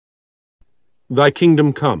Thy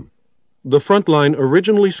Kingdom Come. The Frontline,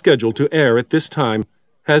 originally scheduled to air at this time,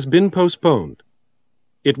 has been postponed.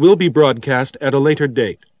 It will be broadcast at a later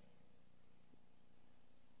date.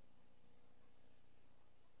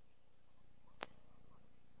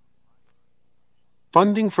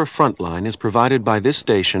 Funding for Frontline is provided by this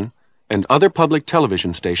station and other public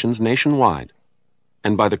television stations nationwide,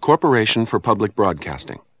 and by the Corporation for Public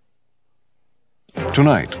Broadcasting.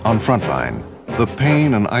 Tonight on Frontline, the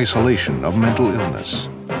pain and isolation of mental illness.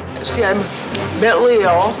 See, I'm mentally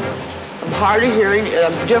ill, I'm hard of hearing,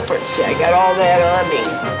 and I'm different. See, I got all that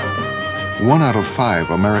on me. 1 out of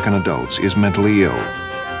 5 American adults is mentally ill.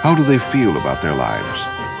 How do they feel about their lives?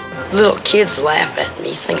 Little kids laugh at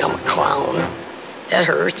me, think I'm a clown. That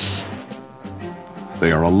hurts.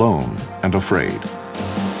 They are alone and afraid.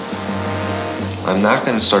 I'm not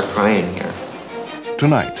going to start crying here.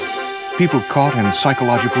 Tonight, people caught in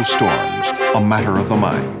psychological storms, a matter of the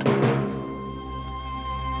mind.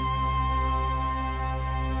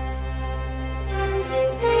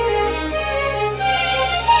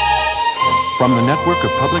 From the network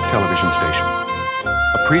of public television stations,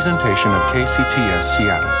 a presentation of KCTS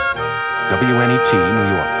Seattle, WNET New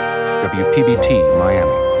York, WPBT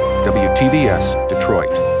Miami, WTVS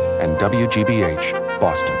Detroit, and WGBH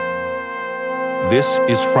Boston. This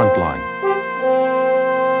is Frontline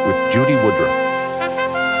with Judy Woodruff.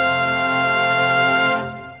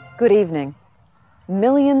 Good evening.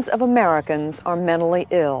 Millions of Americans are mentally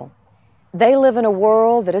ill. They live in a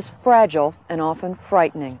world that is fragile and often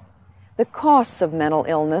frightening. The costs of mental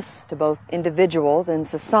illness to both individuals and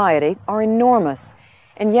society are enormous,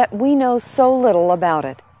 and yet we know so little about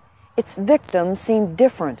it. Its victims seem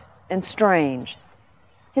different and strange.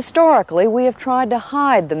 Historically, we have tried to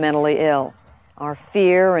hide the mentally ill. Our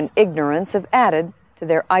fear and ignorance have added to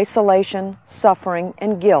their isolation, suffering,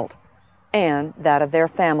 and guilt, and that of their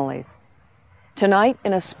families. Tonight,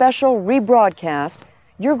 in a special rebroadcast,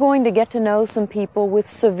 you're going to get to know some people with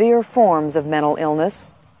severe forms of mental illness.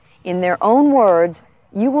 In their own words,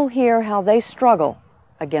 you will hear how they struggle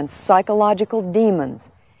against psychological demons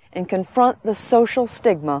and confront the social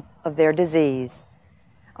stigma of their disease.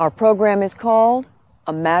 Our program is called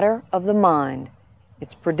A Matter of the Mind.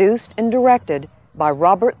 It's produced and directed by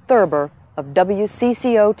Robert Thurber of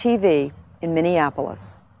WCCO-TV in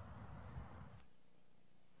Minneapolis.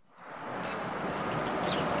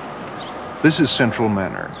 This is Central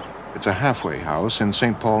Manor. It's a halfway house in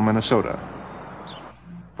St. Paul, Minnesota.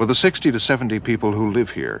 For the 60 to 70 people who live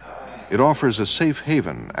here, it offers a safe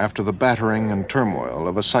haven after the battering and turmoil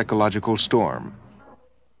of a psychological storm.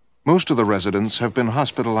 Most of the residents have been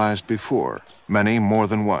hospitalized before, many more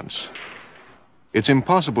than once. It's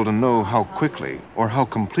impossible to know how quickly or how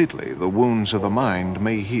completely the wounds of the mind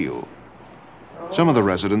may heal. Some of the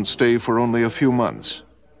residents stay for only a few months.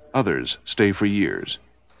 Others stay for years.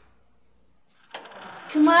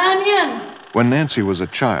 Come on in. When Nancy was a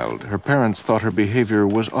child, her parents thought her behavior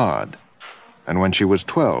was odd. And when she was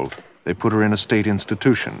 12, they put her in a state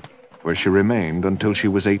institution, where she remained until she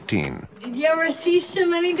was 18. Did you ever see so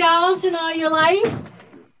many dolls in all your life?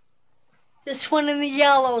 This one in the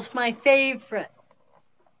yellow is my favorite.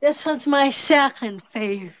 This one's my second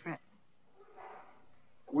favorite.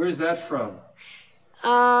 Where's that from?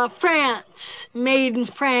 France. Made in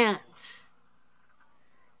France.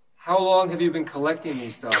 How long have you been collecting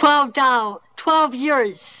these dolls? 12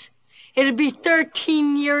 years. It'll be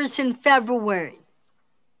 13 years in February.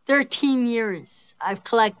 13 years I've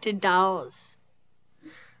collected dolls.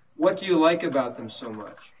 What do you like about them so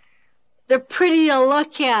much? They're pretty to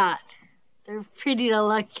look at. They're pretty to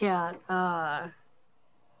look at.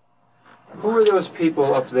 Who are those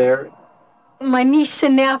people up there? My niece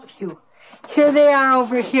and nephew. Here they are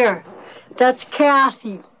over here. That's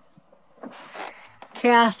Kathy.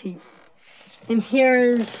 Kathy. And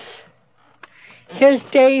here's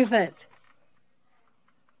David.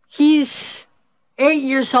 He's 8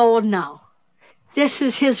 years old now. This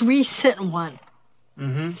is his recent one.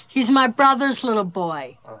 Mm-hmm. He's my brother's little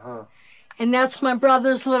boy. Uh-huh. And that's my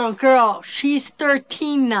brother's little girl. She's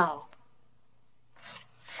 13 now.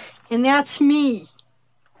 And that's me.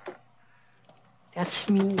 That's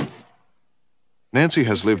me. Nancy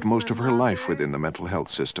has lived most of her life within the mental health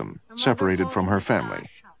system, separated from her family.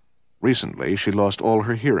 Recently, she lost all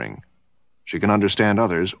her hearing. She can understand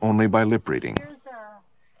others only by lip reading. Here's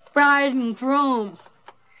a bride and groom.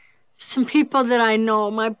 Some people that I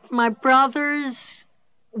know. My brother's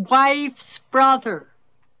wife's brother.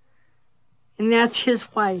 And that's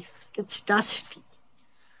his wife. It's Dusty.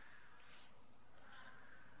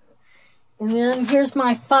 And then here's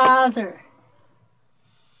my father.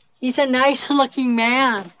 He's a nice-looking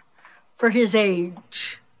man for his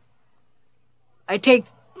age. I take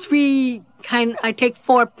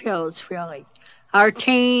four pills, really.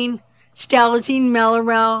 Artane, Stalazine,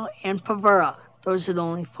 Mellarel, and Pavura. Those are the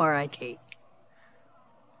only four I take.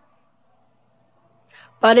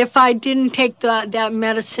 But if I didn't take that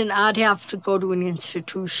medicine, I'd have to go to an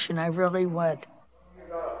institution. I really would.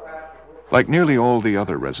 Like nearly all the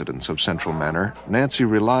other residents of Central Manor, Nancy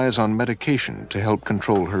relies on medication to help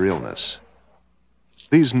control her illness.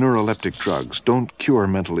 These neuroleptic drugs don't cure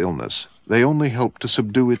mental illness. They only help to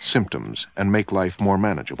subdue its symptoms and make life more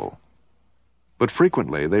manageable. But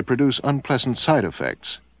frequently, they produce unpleasant side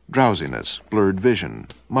effects: drowsiness, blurred vision,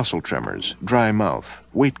 muscle tremors, dry mouth,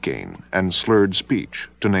 weight gain, and slurred speech,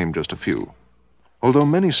 to name just a few. Although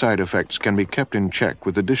many side effects can be kept in check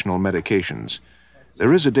with additional medications,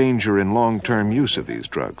 there is a danger in long-term use of these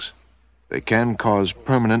drugs. They can cause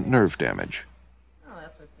permanent nerve damage.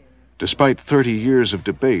 Despite 30 years of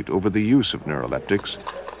debate over the use of neuroleptics,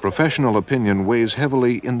 professional opinion weighs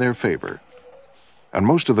heavily in their favor. And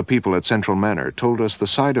most of the people at Central Manor told us the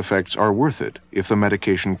side effects are worth it if the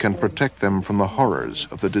medication can protect them from the horrors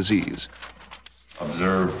of the disease.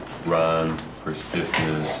 Observe Ron for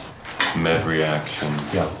stiffness, med reaction.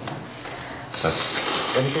 Yeah.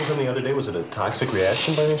 That's... Anything from the other day? Was it a toxic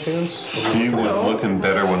reaction by any chance? He was looking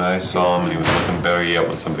better when I saw him, and he was looking better yet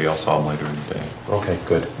when somebody else saw him later in the day. Okay,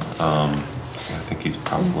 good. I think he's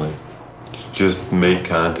probably just make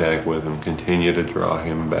contact with him, continue to draw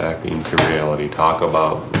him back into reality, talk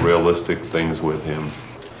about realistic things with him.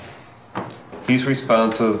 He's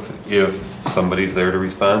responsive if somebody's there to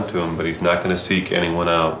respond to him, but he's not going to seek anyone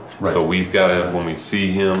out. Right. So we've got to, when we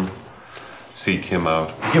see him, seek him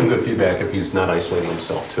out. Give him good feedback if he's not isolating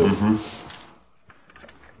himself, too. Mm-hmm.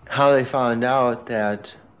 How they found out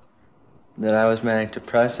that I was manic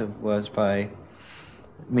depressive was by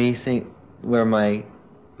me where my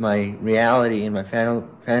reality and my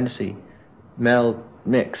fantasy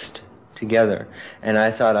mixed together, and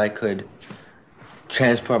I thought I could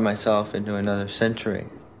transport myself into another century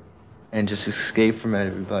and just escape from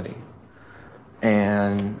everybody.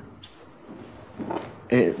 And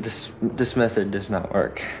this method does not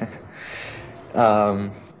work.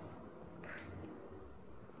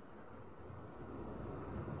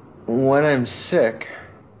 When I'm sick,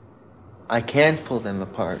 I can't pull them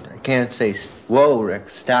apart. I can't say, "Whoa, Rick,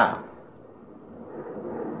 stop.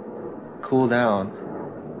 Cool down."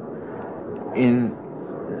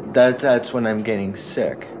 That's when I'm getting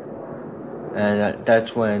sick, and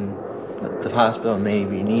that's when the hospital may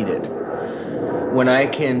be needed. When I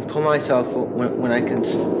can pull myself,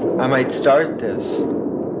 I might start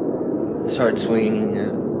swinging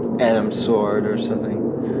an Adam's sword or something,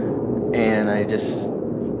 and I just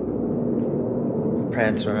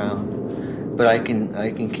prance around. But I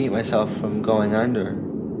can keep myself from going under.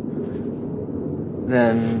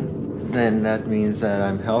 Then that means that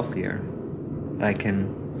I'm healthier.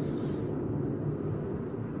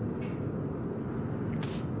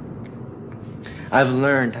 I've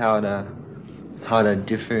learned how to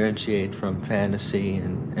differentiate from fantasy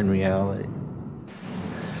and reality.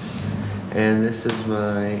 And this is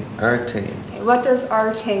my Artane. What does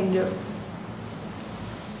Artane do?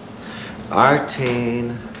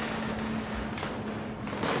 Artane,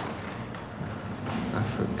 I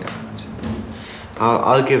forgot.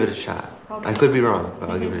 I'll give it a shot. Okay. I could be wrong, but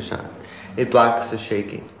I'll give it a shot. It blocks the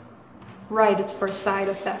shaking. Right, it's for side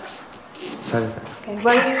effects. Side effects. Okay.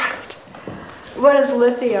 What does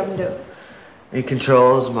lithium do? It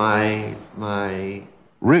controls my...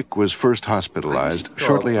 Rick was first hospitalized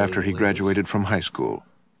shortly after he graduated from high school.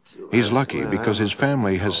 He's lucky because his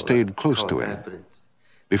family has stayed close to him.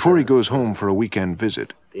 Before he goes home for a weekend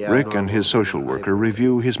visit, Rick and his social worker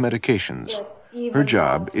review his medications. Her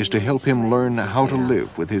job is to help him learn how to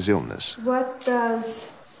live with his illness. What does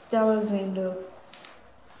Stelazine do?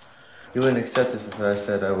 You wouldn't accept it if I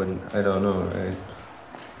said I wouldn't. I don't know, right?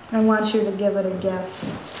 I want you to give it a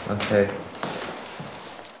guess. Okay.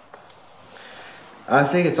 I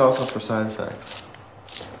think it's also for side effects.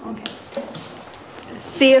 Okay.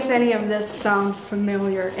 See if any of this sounds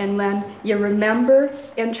familiar, and when you remember,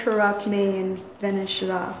 interrupt me and finish it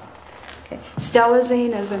off. Okay.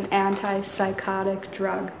 Stelazine is an antipsychotic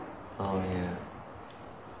drug. Oh, yeah.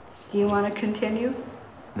 Do you want to continue?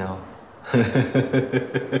 No.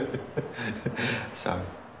 Sorry.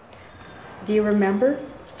 Do you remember?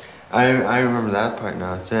 I remember that part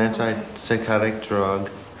now. It's an antipsychotic drug.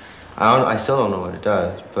 I still don't know what it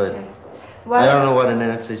does, but Okay. I don't know what an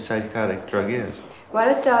antipsychotic drug is. What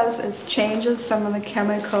it does is changes some of the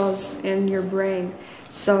chemicals in your brain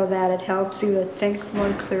so that it helps you to think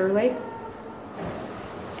more clearly.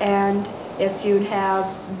 And if you'd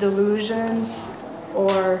have delusions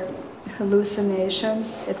or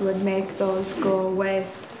hallucinations, it would make those go away.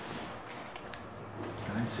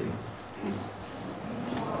 I see.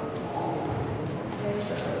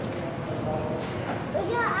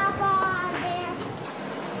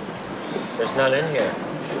 There's none in here.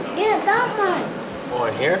 Yeah, that one. Oh,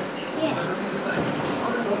 in here? Yeah.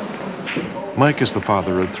 Mike is the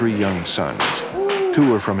father of 3 young sons.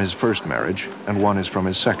 2 are from his first marriage, and 1 is from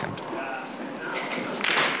his second.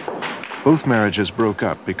 Both marriages broke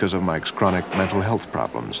up because of Mike's chronic mental health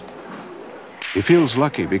problems. He feels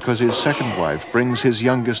lucky because his second wife brings his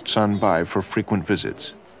youngest son by for frequent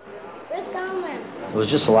visits. It was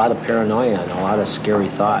just a lot of paranoia and a lot of scary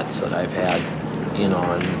thoughts that I've had, you know,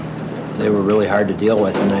 and they were really hard to deal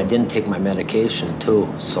with, and I didn't take my medication too,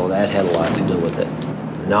 so that had a lot to do with it.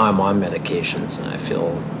 Now I'm on medications, and I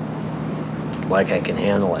feel like I can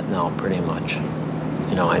handle it now pretty much.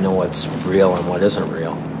 You know, I know what's real and what isn't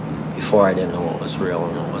real. Before I didn't know what was real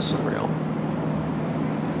and what wasn't real.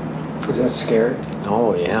 Was that scary?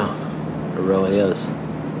 Oh yeah, it really is.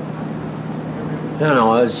 I don't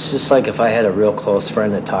know, it's just like if I had a real close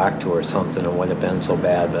friend to talk to or something, it wouldn't have been so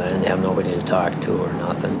bad, but I didn't have nobody to talk to or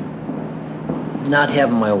nothing. Not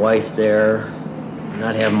having my wife there,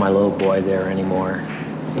 not having my little boy there anymore,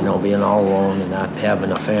 you know, being all alone and not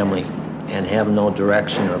having a family and having no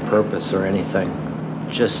direction or purpose or anything.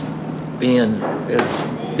 Just being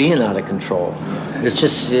out of control. It's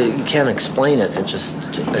just, you can't explain it. It's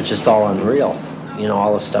just all unreal. You know,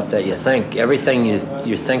 all the stuff that you think, everything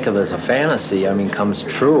you think of as a fantasy, I mean, comes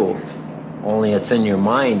true. Only it's in your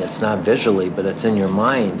mind. It's not visually, but it's in your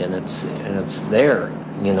mind, and it's there.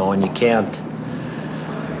 You know, and you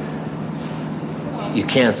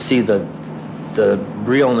can't see the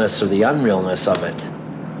realness or the unrealness of it.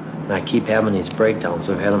 And I keep having these breakdowns.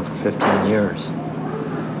 I've had them for 15 years.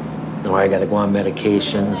 Now I got to go on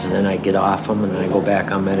medications, and then I get off them, and then I go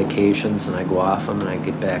back on medications, and I go off them, and I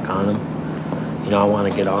get back on them. You know, I want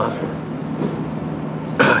to get off them.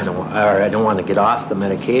 I don't want to get off the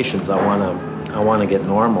medications. I want to get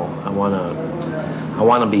normal. I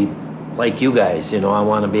want to be like you guys. You know, I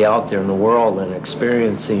want to be out there in the world and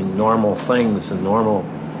experiencing normal things and normal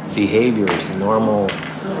behaviors and normal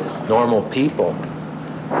people.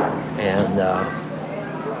 And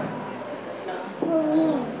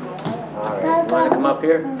You want to come up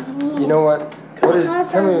here? You know what?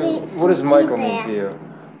 Tell me, what does Michael mean to you?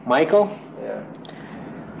 Michael? Yeah.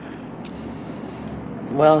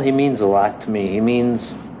 Well, he means a lot to me. He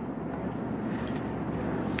means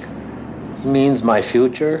my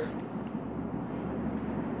future.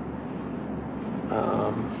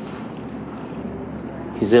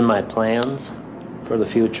 He's in my plans for the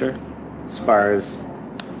future, as far as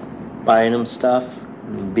buying him stuff,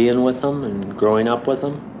 and being with him, and growing up with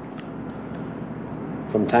him.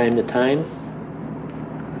 From time to time.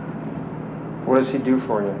 What does he do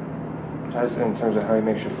for you? In terms of how he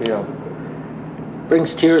makes you feel?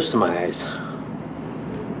 Brings tears to my eyes.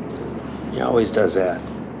 He always does that.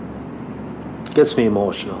 Gets me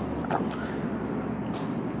emotional.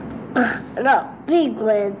 No, big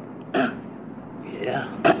one. Yeah.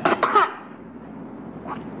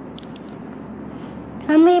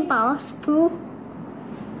 Tell me about pool.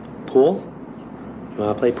 Pool? You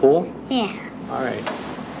want to play pool? Yeah. All right.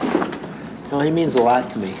 No, he means a lot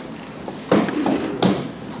to me.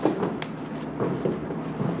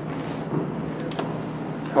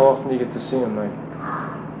 How often do you get to see him, Mike?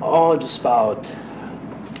 Oh, just about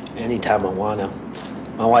anytime I want to.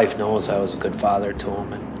 My wife knows I was a good father to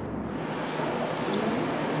him.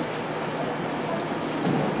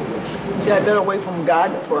 See, I've been away from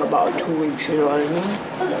God for about 2 weeks, you know what I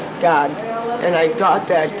mean? God. And I thought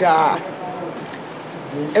that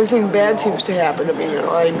everything bad seems to happen to me, you know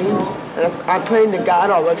what I mean? And I'm praying to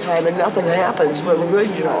God all the time, and nothing happens for the good,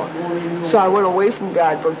 you know. So I went away from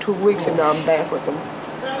God for 2 weeks, and now I'm back with him.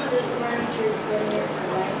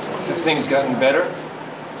 Have things gotten better?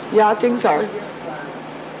 Yeah, things are.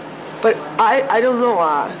 But I don't know,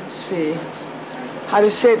 see, how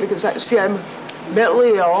to say it, because I'm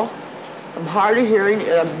mentally ill, I'm hard of hearing,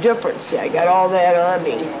 and I'm different. See, I got all that on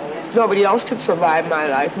me. Nobody else can survive my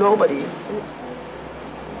life, nobody.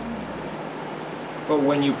 But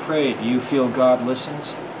when you pray, do you feel God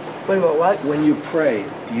listens? Wait a minute, what? When you pray,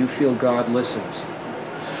 do you feel God listens?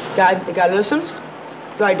 God listens?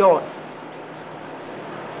 No, I don't.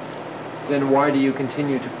 Then why do you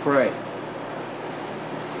continue to pray?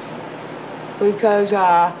 Because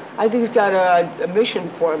I think he's got a mission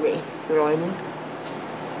for me, you know what I mean?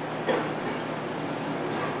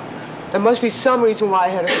 There must be some reason why I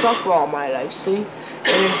had to suffer all my life, see?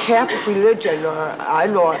 And in Catholic religion, I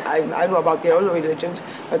know about the other religions,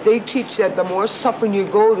 but they teach that the more suffering you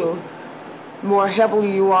go to, the more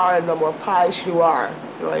heavily you are and the more pious you are.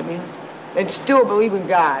 You know what I mean? And still believe in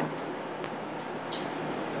God.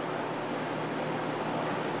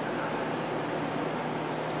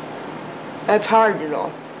 That's hard, you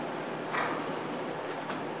know.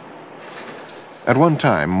 At one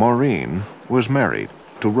time, Maureen was married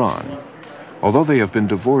to Ron. Although they have been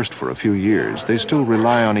divorced for a few years, they still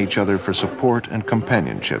rely on each other for support and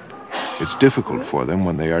companionship. It's difficult for them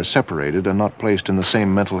when they are separated and not placed in the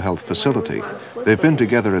same mental health facility. They've been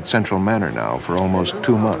together at Central Manor now for almost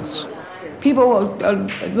 2 months. People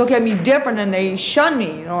look at me different and they shun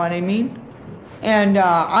me, you know what I mean? And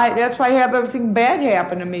that's why I have everything bad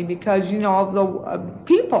happen to me, because, you know, of the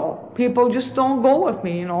people just don't go with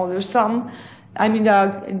me, you know. There's some, I mean,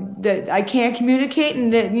 that I can't communicate,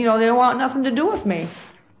 and that, you know, they don't want nothing to do with me.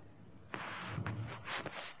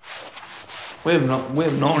 We've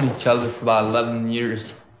known each other for about 11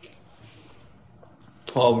 years.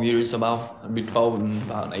 12 years about. It'll be 12 in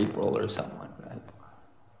about April or something like that.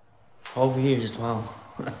 12 years, wow.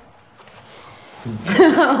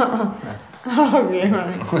 Okay,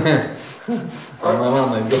 right.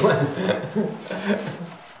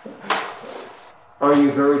 Are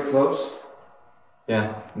you very close?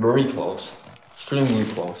 Yeah, very close. Extremely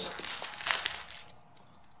close.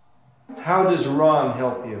 How does Ron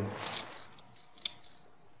help you?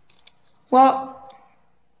 Well,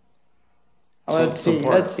 let's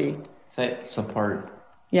see. Say support.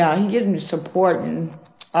 Yeah, he gives me support, and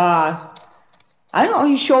I don't know,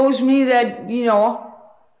 he shows me that, you know,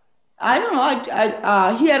 I don't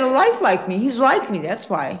know, he had a life like me. He's like me, that's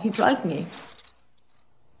why. He's like me.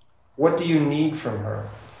 What do you need from her?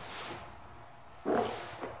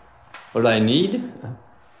 What I need?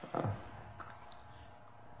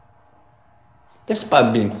 Just by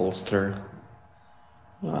being close to her.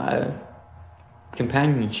 You know,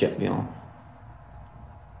 companionship, you know.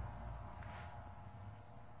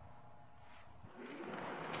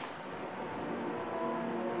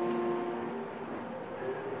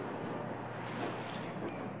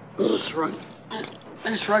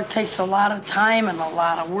 This rug takes a lot of time and a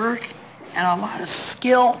lot of work and a lot of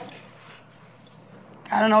skill.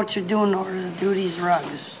 Gotta know what you're doing in order to do these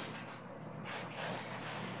rugs.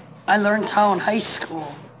 I learned how in high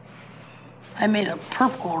school. I made a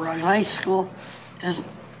purple rug in high school.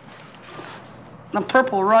 The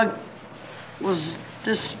purple rug was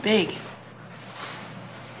this big.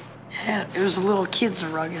 It was a little kid's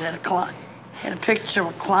rug. It had a picture of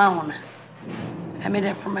a clown. I made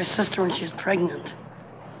it for my sister when she was pregnant.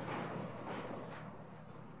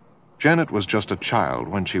 Janet was just a child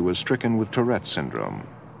when she was stricken with Tourette's syndrome,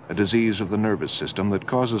 a disease of the nervous system that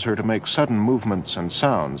causes her to make sudden movements and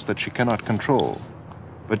sounds that she cannot control.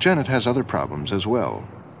 But Janet has other problems as well.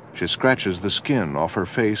 She scratches the skin off her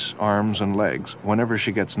face, arms, and legs whenever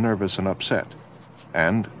she gets nervous and upset.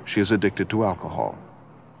 And she is addicted to alcohol.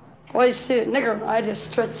 Well, you see, nigger, I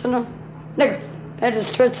just Tourette's syndrome. Nigger, I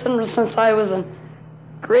just Tourette's syndrome since I was in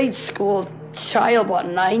grade school, child, about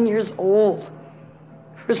 9 years old.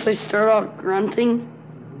 First I started out grunting,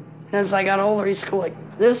 and as I got older, I used to go like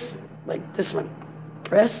this, my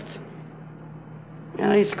breasts.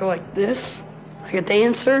 And I used to go like this, like a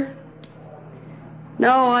dancer.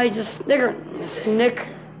 No, I just nigger. I say Nick,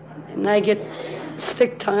 and I get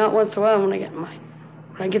stick tongue out once in a while. When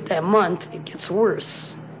I get that month, it gets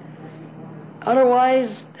worse.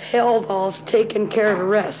 Otherwise, Haldol's taking care of the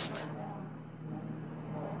rest.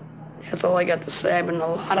 That's all I got to say. I've been in a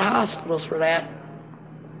lot of hospitals for that.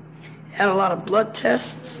 Had a lot of blood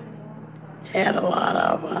tests. Had a lot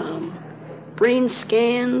of brain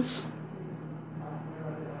scans.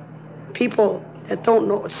 People that don't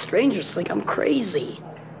know, strangers think I'm crazy.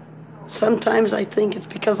 Sometimes I think it's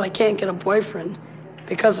because I can't get a boyfriend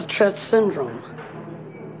because of Tourette's syndrome.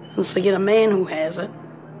 Unless I get a man who has it.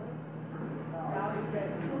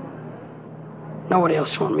 Nobody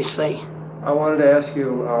else wanted me to say. I wanted to ask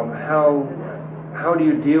you, how do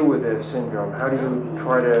you deal with this syndrome? How do you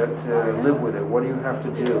try to live with it? What do you have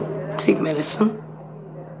to do? Take medicine.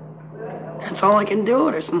 That's all I can do.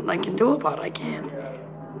 There's nothing I can do about it. I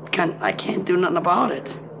can't do nothing about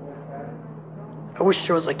it. I wish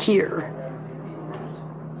there was a cure.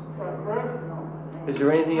 Is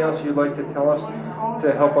there anything else you'd like to tell us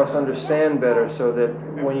to help us understand better, so that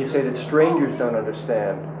when you say that strangers don't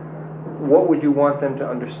understand, what would you want them to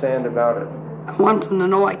understand about it? I want them to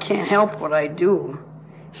know I can't help what I do.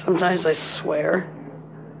 Sometimes I swear.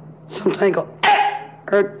 Sometimes I go,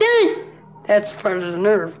 or dang! That's part of the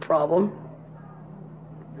nerve problem.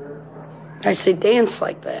 I say dance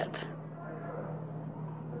like that.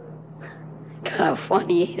 Kind of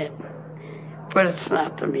funny, ain't it? But it's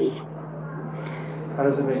not to me. How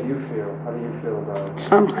does it make you feel? How do you feel about it?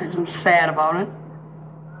 Sometimes I'm sad about it,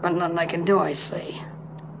 but nothing I can do, I say.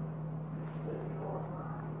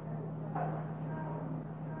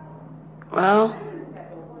 Well,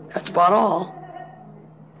 that's about all.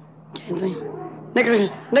 Can't think.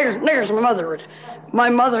 Niggers, my mother. My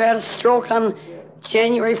mother had a stroke on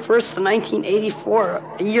January 1st of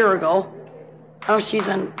 1984, a year ago. Now she's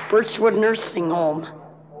in Birchwood Nursing Home.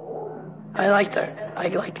 I'd like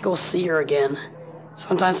to go see her again.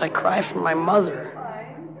 Sometimes I cry for my mother.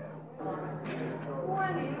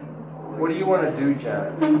 What do you want to do,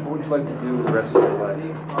 Janet? What would you like to do the rest of your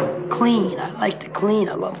life? Clean. I like to clean.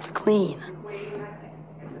 I love to clean.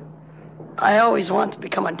 I always wanted to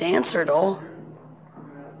become a dancer, though.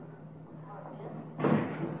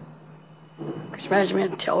 Could you imagine me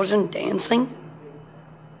on television dancing?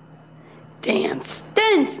 Dance.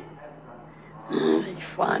 That'd be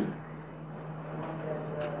fun.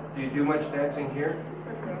 Do you do much dancing here?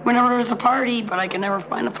 Whenever there's a party, but I can never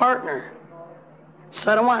find a partner.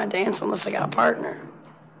 So I don't want to dance unless I got a partner.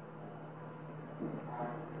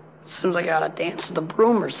 Seems like I gotta dance to the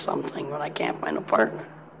broom or something, but I can't find a partner.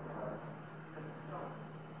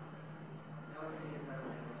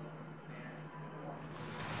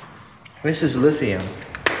 This is lithium,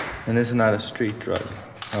 and this is not a street drug.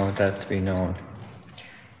 I want that to be known.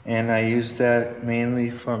 And I use that mainly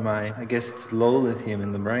for I guess it's low lithium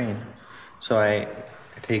in the brain. So I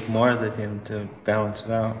take more lithium to balance it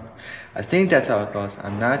out. I think that's how it goes.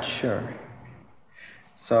 I'm not sure.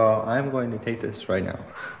 So I'm going to take this right now.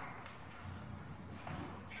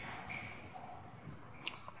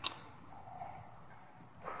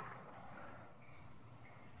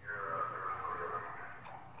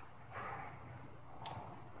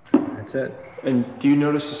 That's it. And do you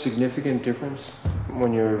notice a significant difference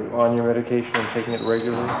when you're on your medication and taking it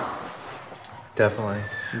regularly? Definitely.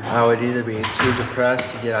 I would either be too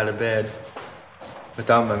depressed to get out of bed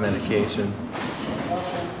without my medication,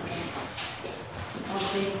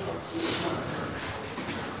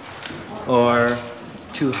 or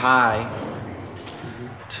too high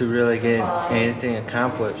to really get anything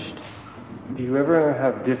accomplished. Do you ever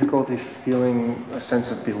have difficulty feeling a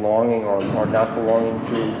sense of belonging or not belonging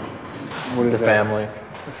to The family.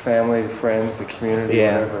 The family, the friends, the community,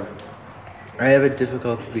 whatever. I have a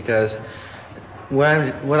difficulty because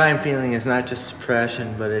what I'm feeling is not just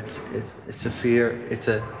depression, but it's a fear. It's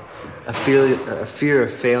a fear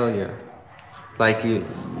of failure. Like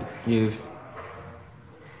you've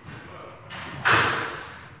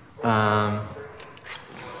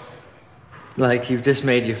just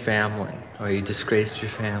made your family, or you disgraced your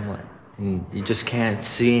family, and you just can't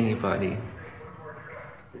see anybody.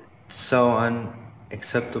 It's so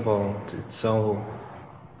unacceptable. It's so,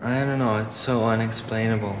 I don't know, it's so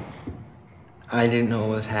unexplainable. I didn't know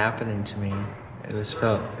what was happening to me. It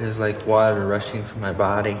was like water rushing from my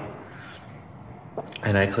body,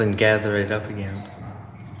 and I couldn't gather it up again.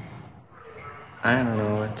 I don't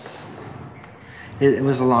know, it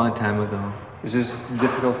was a long time ago. Is this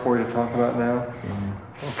difficult for you to talk about now?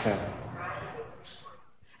 Yeah. Okay.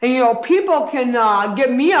 And, you know, people can get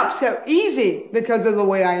me upset easy because of the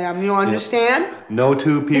way I am. You understand? No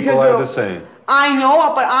two people are the same. I know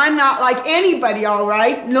it, but I'm not like anybody, all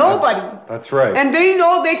right? Nobody. That's right. And they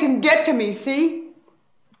know they can get to me, see?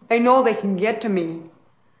 They know they can get to me.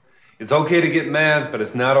 It's okay to get mad, but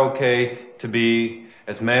it's not okay to be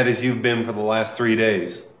as mad as you've been for the last 3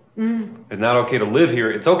 days. It's not okay to live here.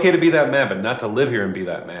 It's okay to be that mad, but not to live here and be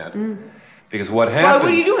that mad. Because what happens... Well,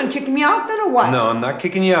 what are you doing? Kicking me out then or what? No, I'm not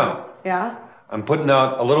kicking you out. Yeah? I'm putting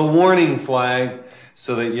out a little warning flag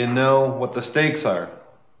so that you know what the stakes are.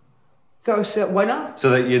 So what not? So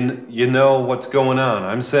that you know what's going on.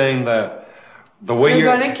 I'm saying that the way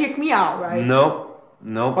You're going to kick me out, right? Nope.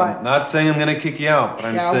 What? I'm not saying I'm going to kick you out, but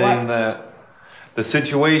I'm saying that the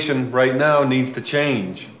situation right now needs to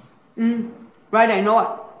change. Right, I know it.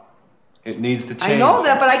 It needs to change. I know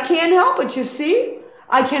that, but I can't help it, you see?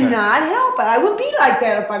 I cannot help it. I would be like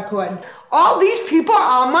that if I could. All these people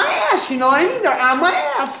are on my ass, you know what I mean? They're on my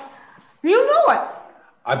ass. You know it.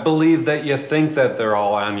 I believe that you think that they're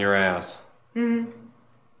all on your ass.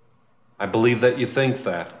 I believe that you think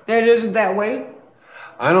that. It isn't that way.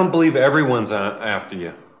 I don't believe everyone's after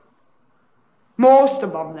you. Most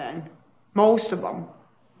of them, then. Most of them.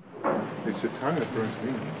 It's a tongue that burns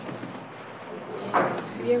me.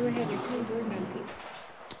 Have you ever had your tongue burned on people?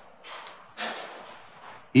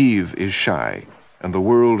 Eve is shy, and the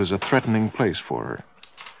world is a threatening place for her.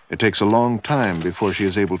 It takes a long time before she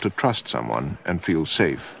is able to trust someone and feel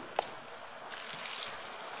safe.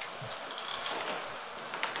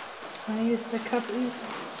 Want to use the cup, Eve?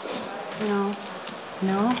 No.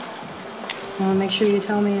 No? Well, make sure you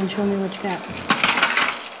tell me and show me what you got.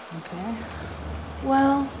 Okay.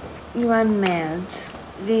 Well, you're on meds.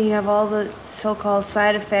 Then you have all the so-called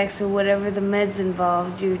side effects or whatever the meds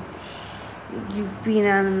involved. You being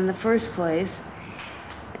on them in the first place.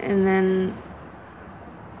 And then,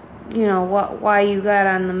 you know, why you got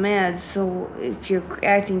on the meds, so if you're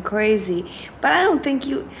acting crazy. But I don't think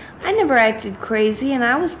I never acted crazy, and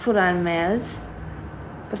I was put on meds.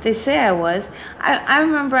 But they say I was. I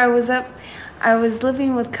remember I was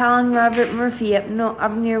living with Colin Robert Murphy up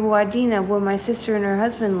near Wadena, where my sister and her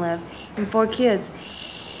husband lived, and 4 kids.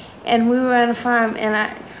 And we were on a farm,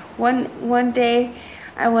 and one day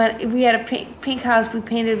we had a pink house we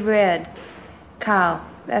painted red. Kyle,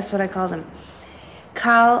 that's what I called him.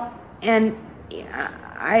 Kyle, and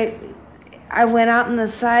I went out on the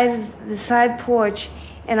side porch,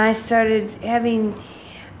 and I started having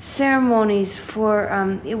ceremonies for,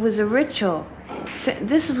 it was a ritual. So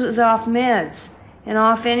this was off meds and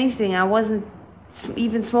off anything. I wasn't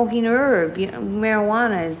even smoking herb, you know,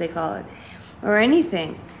 marijuana as they call it, or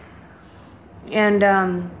anything. And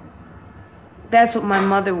that's what my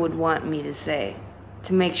mother would want me to say,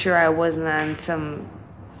 to make sure I wasn't on some,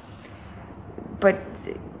 but,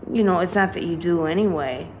 you know, it's not that you do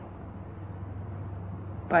anyway.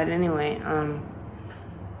 But anyway,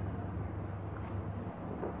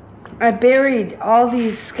 I buried all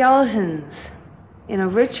these skeletons in a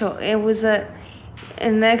ritual. It was and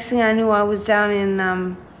the next thing I knew, I was down in,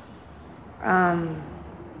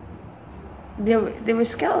 there were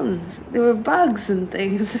skeletons, there were bugs and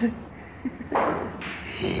things.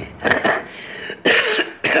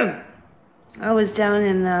 I was down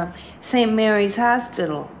in St. Mary's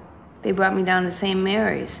Hospital. They brought me down to St.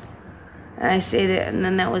 Mary's. And I stayed there, and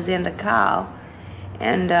then that was the end of Kyle.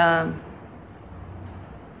 And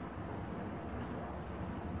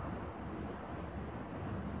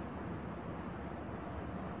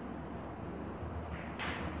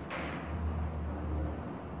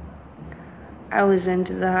I was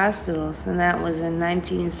into the hospitals, and that was in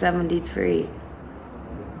 1973.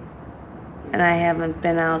 And I haven't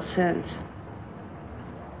been out since.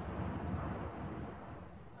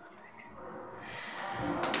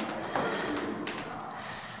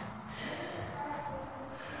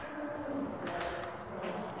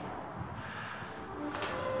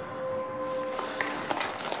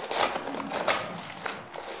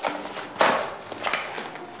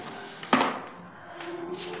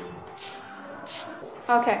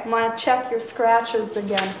 Okay, I'm going to check your scratches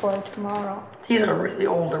again for tomorrow. These are really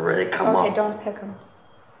old already. Come on. Okay, don't pick them.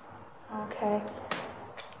 Okay.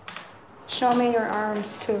 Show me your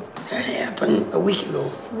arms, too. That happened a week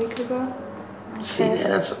ago. A week ago? Okay. See that?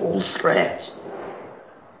 That's an old scratch.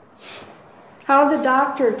 How did the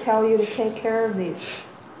doctor tell you to take care of these?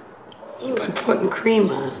 By putting cream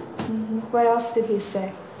on. Mm-hmm. What else did he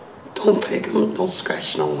say? Don't pick them. Don't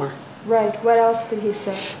scratch no more. Right. What else did he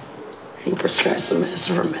say? He prescribed some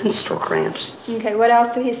medicine for menstrual cramps. Okay. What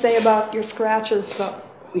else did he say about your scratches, though?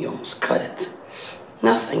 We almost cut it.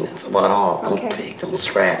 Nothing. That's about all. Okay. Don't pick. Don't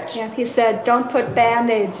scratch. Yeah. He said don't put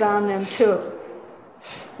Band-Aids on them, too.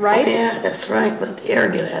 Right? Oh, yeah, that's right. Let the air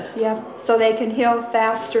get at it. Yep. So they can heal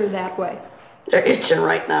faster that way. They're itching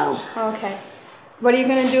right now. Okay. What are you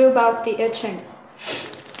going to do about the itching?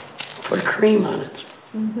 Put cream on it.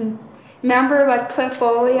 Mm-hmm. Remember what Cliff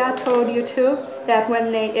Olia told you, too? That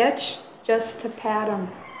when they itch, just to pat them.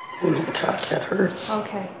 Don't touch. That hurts.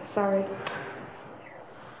 Okay. Sorry.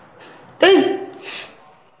 Hey!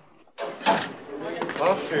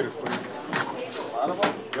 Love shaders, please. A lot of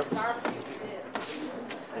them? Yep.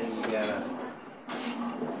 And you gotta...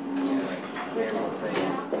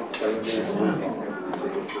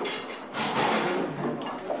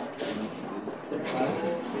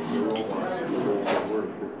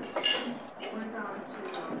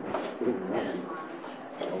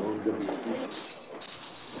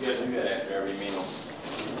 After every meal.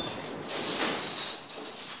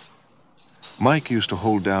 Mike used to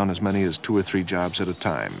hold down as many as 2 or 3 jobs at a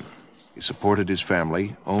time. He supported his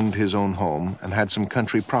family, owned his own home, and had some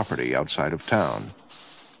country property outside of town.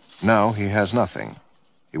 Now he has nothing.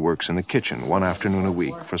 He works in the kitchen 1 afternoon a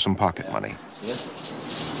week for some pocket money.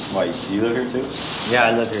 Why, you live here too? Yeah,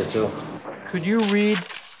 I live here too. Could you read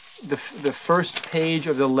the first page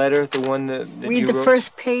of the letter, the one that you wrote? Read the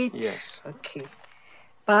first page? Yes. Okay.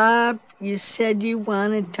 Bob, you said you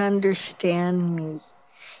wanted to understand me.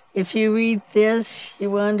 If you read this,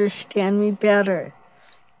 you will understand me better.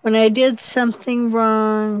 When I did something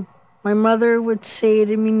wrong, my mother would say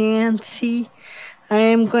to me, Nancy, I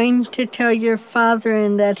am going to tell your father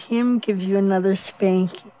and let him give you another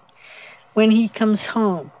spanking when he comes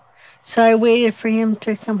home. So I waited for him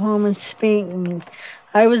to come home and spank me.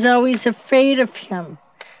 I was always afraid of him.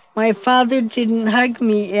 My father didn't hug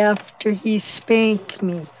me after he spanked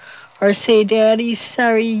me or say, "Daddy,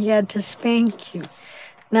 sorry he had to spank you."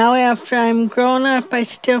 Now after I'm grown up, I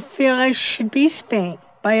still feel I should be spanked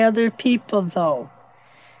by other people, though.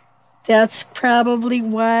 That's probably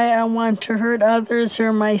why I want to hurt others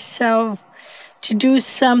or myself, to do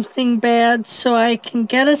something bad so I can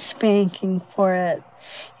get a spanking for it,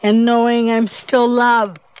 and knowing I'm still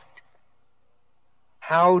loved.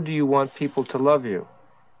 How do you want people to love you?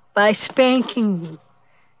 By spanking me.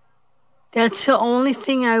 That's the only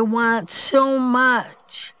thing I want so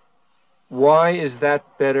much. Why is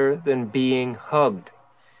that better than being hugged?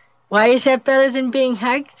 Why is that better than being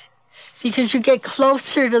hugged? Because you get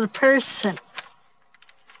closer to the person.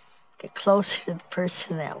 Get closer to the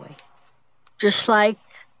person that way. Just like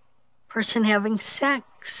a person having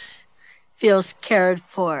sex feels cared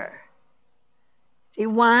for. They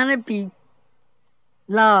want to be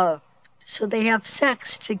loved, so they have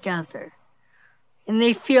sex together. And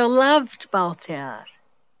they feel loved about that.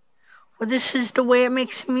 Well, this is the way it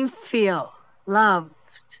makes me feel, loved.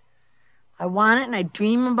 I want it and I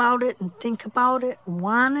dream about it and think about it and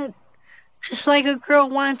want it. Just like a girl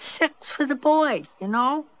wants sex with a boy, you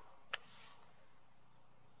know?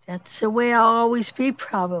 That's the way I'll always be,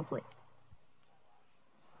 probably.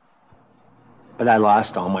 But I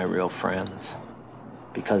lost all my real friends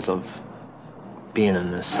because of being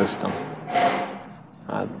in this system.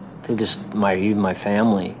 Even my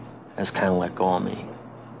family has kind of let go of me.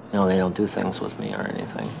 You know, they don't do things with me or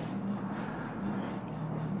anything.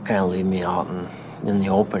 Kind of leave me out in the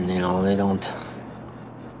open, you know, they don't.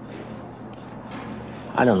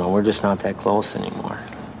 I don't know, we're just not that close anymore.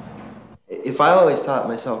 If I always thought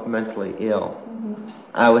myself mentally ill,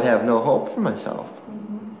 I would have no hope for myself.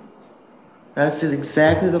 That's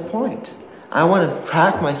exactly the point. I want to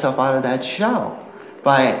crack myself out of that shell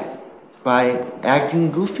by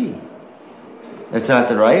acting goofy. It's not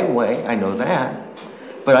the right way, I know that,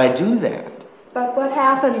 but I do that. But what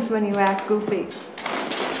happens when you act goofy?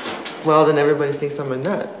 Well, then everybody thinks I'm a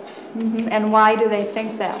nut. And why do they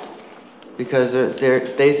think that? Because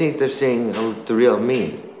they think they're seeing the real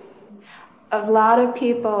me. A lot of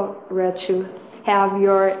people, Rich, who have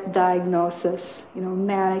your diagnosis, you know,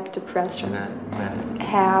 manic depression,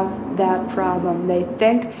 have that problem. They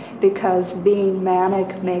think because being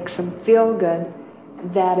manic makes them feel good,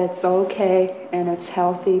 that it's okay and it's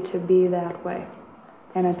healthy to be that way.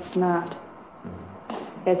 And it's not.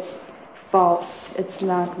 It's false. It's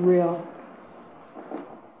not real.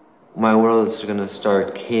 My world is going to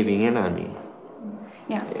start caving in on me.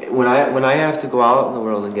 Yeah. When I have to go out in the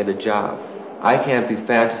world and get a job, I can't be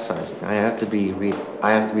fantasizing. I have to be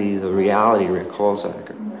the reality Rick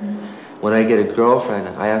Holzacker. When I get a girlfriend,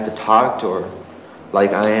 I have to talk to her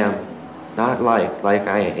like I am, not like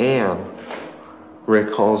I am Rick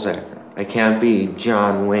Holzacker. I can't be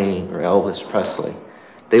John Wayne or Elvis Presley.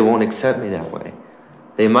 They won't accept me that way.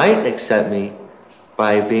 They might accept me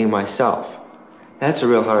by being myself. That's a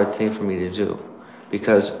real hard thing for me to do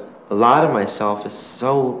because a lot of myself is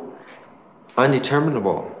so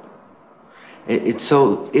undeterminable. It's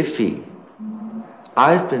so iffy.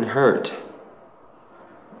 I've been hurt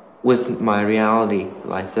with my reality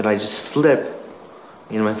life that I just slip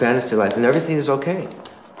in my fantasy life and everything is okay.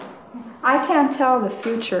 I can't tell the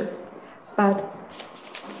future, but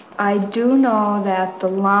I do know that the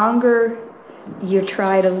longer you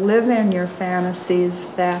try to live in your fantasies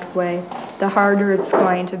that way, the harder it's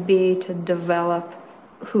going to be to develop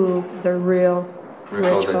who the real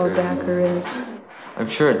Rich Holzacker is. I'm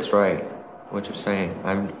sure it's right, what you're saying.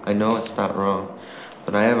 I know it's not wrong,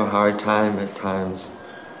 but I have a hard time at times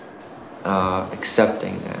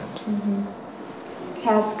accepting that. It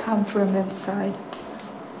has come from inside.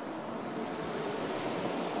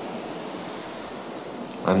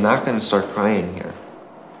 I'm not going to start crying here.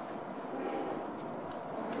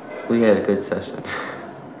 We had a good session.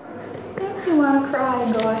 If you want to cry,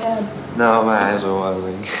 go ahead. No, my eyes are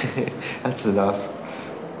watering. That's enough.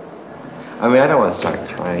 I mean, I don't want to start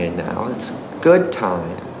crying now. It's a good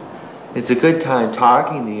time. It's a good time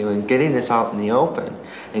talking to you and getting this out in the open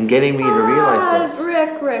and getting me to realize this.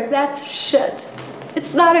 Rick, that's shit.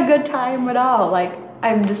 It's not a good time at all. Like,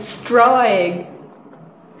 I'm destroying,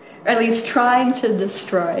 or at least trying to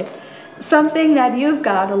destroy, something that you've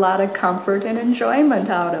got a lot of comfort and enjoyment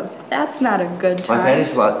out of. That's not a good time.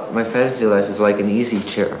 My fantasy life is like an easy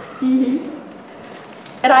chair.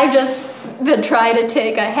 And I've just been trying to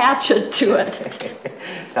take a hatchet to it.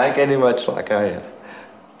 Not getting much like I am.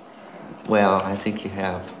 Well, I think you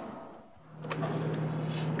have.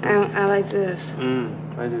 I like this.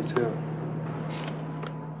 I do too.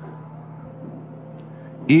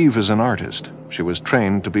 Eve is an artist. She was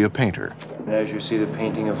trained to be a painter. And as you see the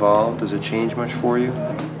painting evolve, does it change much for you?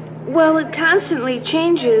 Well, it constantly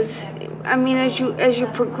changes. I mean, as you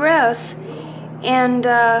progress, and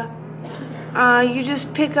you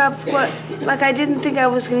just pick up what. Like, I didn't think I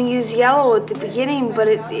was going to use yellow at the beginning, but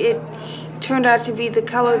it turned out to be the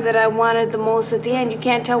color that I wanted the most at the end. You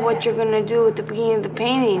can't tell what you're going to do at the beginning of the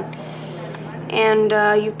painting, and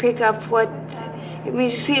you pick up what. I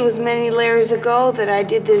mean, you see, it was many layers ago that I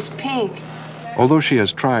did this pink. Although she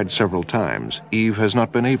has tried several times, Eve has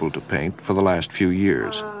not been able to paint for the last few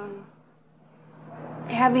years.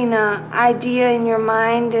 Having an idea in your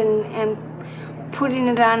mind and putting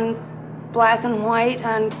it on black and white,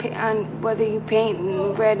 on whether you paint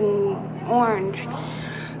in red and orange,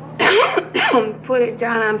 put it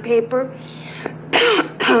down on paper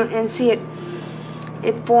and see it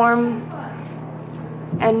form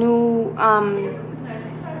a new.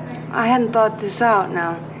 I hadn't thought this out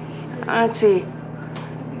now. Let's see.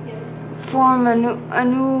 Form a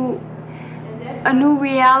new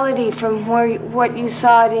reality from what you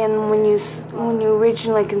saw it in when you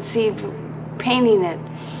originally conceived painting it.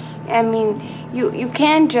 I mean, you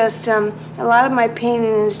can just a lot of my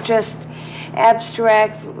painting is just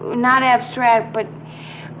abstract, not abstract, but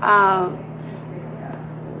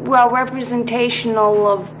well,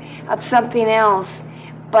 representational of something else.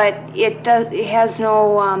 But it has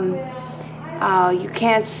no, you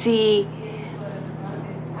can't see.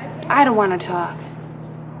 I don't want to talk.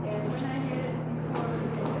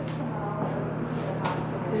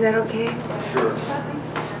 Is that okay? Sure.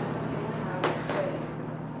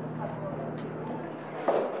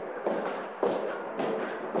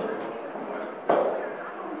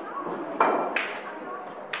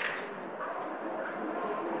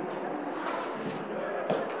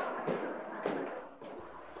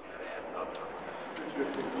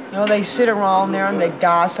 You know, they sit around there and they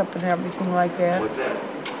gossip and everything like that.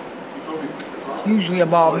 It's usually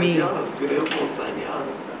about me.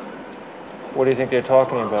 What do you think they're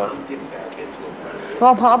talking about?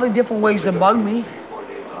 Well, probably different ways to bug me.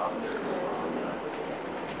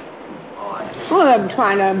 Look at them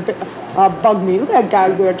trying to bug me. Look at that guy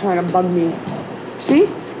over there trying to bug me. See?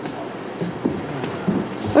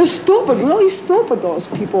 They're stupid, really stupid, those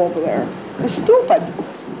people over there. They're stupid.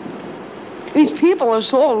 These people are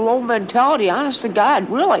so low mentality, honest to God,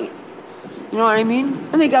 really. You know what I mean?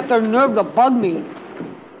 And they got their nerve to bug me.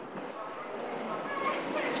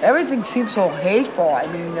 Everything seems so hateful. I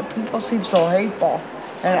mean, the people seem so hateful.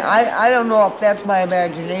 And I don't know if that's my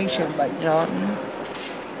imagination, but you know what I mean?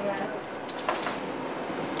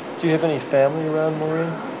 Do you have any family around,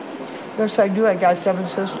 Maureen? Yes, I do. I got 7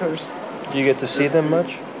 sisters. Do you get to see them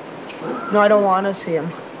much? No, I don't want to see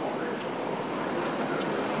them.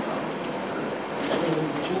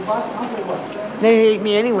 They hate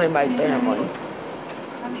me anyway, my family.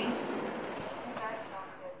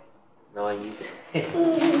 No, I'm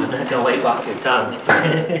not gonna wipe off your tongue.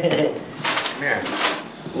 Yeah.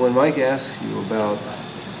 When Mike asks you about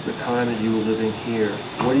the time that you were living here,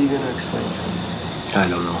 what are you going to explain to him? I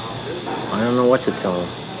don't know. I don't know what to tell him.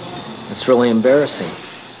 It's really embarrassing.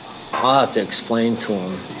 I'll have to explain to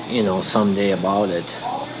him, you know, someday about it.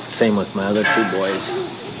 Same with my other 2 boys,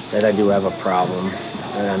 that I do have a problem,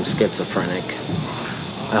 that I'm schizophrenic.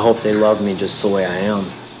 I hope they love me just the way I am.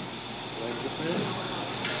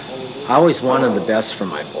 I always wanted the best for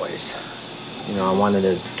my boys. You know, I wanted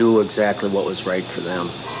to do exactly what was right for them.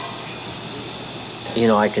 You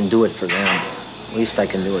know, I can do it for them. At least I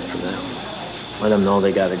can do it for them. Let them know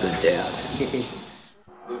they got a good dad.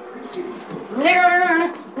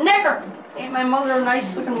 Nigger, nigger. Ain't my mother a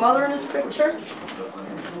nice looking mother in this picture?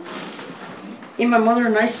 Ain't my mother a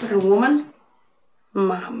nice looking woman?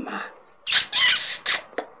 Mama.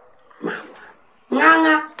 Mama.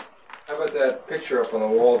 Mama. How about that picture up on the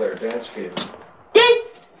wall there, dance field?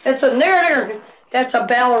 That's a nigger. That's a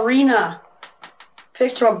ballerina.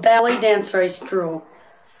 Picture of a ballet dancer I drew.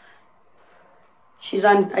 She's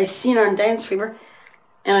on, I seen her on Dance Fever,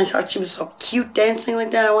 and I thought she was so cute dancing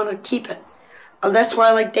like that. I wanted to keep it. That's why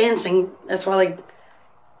I like dancing. That's why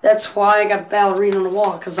I got a ballerina on the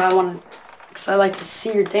wall, because I like to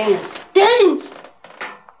see her dance. Dance!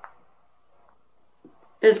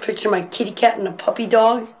 Here's a picture of my kitty cat and a puppy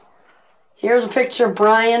dog. Here's a picture of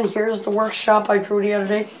Brian. Here's the workshop I drew the other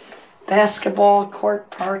day. Basketball court,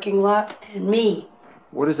 parking lot, and me.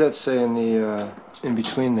 What does that say in the in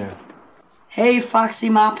between there? Hey, Foxy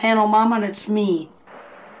Ma Panel Mama, that's me.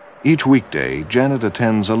 Each weekday, Janet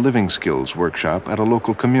attends a living skills workshop at a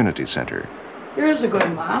local community center. Here's a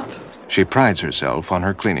good mop. She prides herself on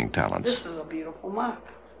her cleaning talents. This is a beautiful mop.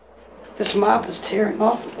 This mop is tearing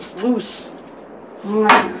off. It's loose.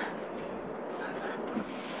 Well,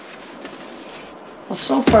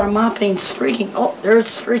 so far the mop ain't streaking. Oh, there's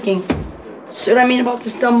streaking. See what I mean about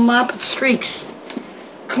this dumb mop? It streaks.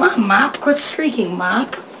 Come on, mop. Quit streaking,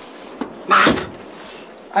 mop. Mop.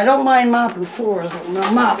 I don't mind mopping floors, but when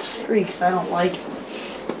a mop streaks, I don't like it.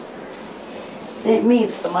 It ain't me,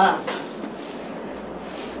 it's the mop.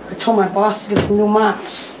 I told my boss to get some new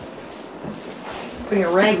mops. Bring a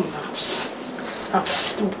rag mops. Not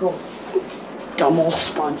stupid old, dumb old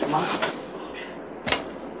sponge mop.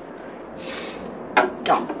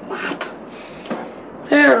 Dumb mop.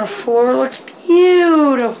 There, the floor looks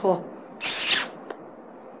beautiful.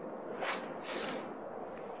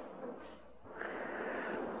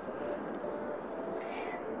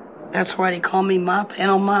 That's why they call me Ma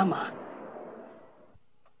Panel Mama.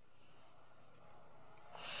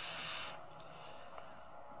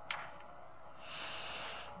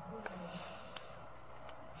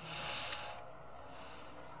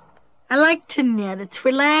 I like to knit. It's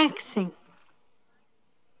relaxing.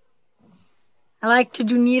 I like to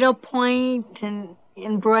do needlepoint and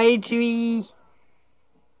embroidery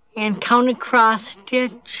and counter cross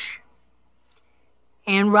stitch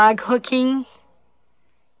and rug hooking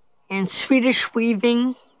and Swedish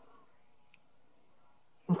weaving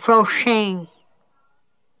and crocheting.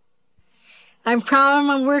 I'm proud of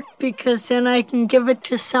my work because then I can give it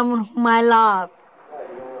to someone whom I love.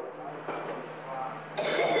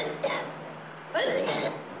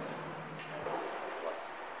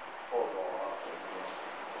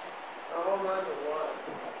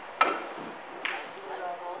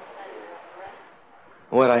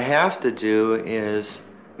 What I have to do is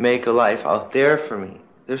make a life out there for me.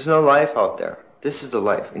 There's no life out there. This is the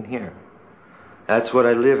life in here. That's what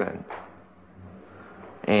I live in.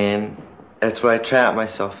 And that's what I trap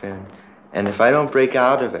myself in. And if I don't break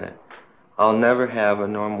out of it, I'll never have a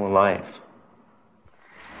normal life.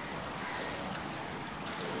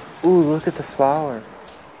 Ooh, look at the flower.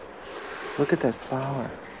 Look at that flower.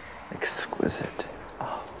 Exquisite.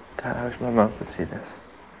 Oh, God, I wish my mom could see this.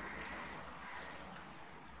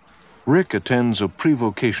 Rick attends a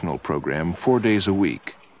pre-vocational program 4 days a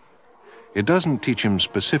week. It doesn't teach him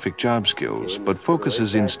specific job skills, but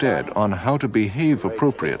focuses instead on how to behave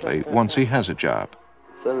appropriately once he has a job.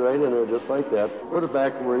 Set it right in there just like that. Put it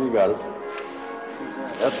back where you got it.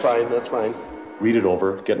 That's fine, that's fine. Read it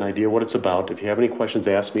over, get an idea what it's about. If you have any questions,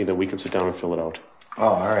 ask me, then we can sit down and fill it out. Oh,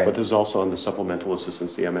 all right. But this is also on the supplemental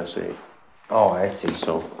assistance, the MSA. Oh, I see.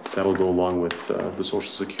 So that'll go along with the Social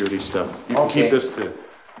Security stuff. You can keep this to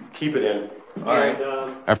keep it in. All right.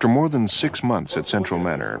 After more than 6 months at Central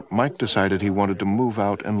Manor, Mike decided he wanted to move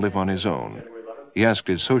out and live on his own. He asked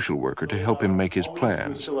his social worker to help him make his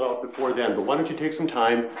plans. Fill it out before then, but why don't you take some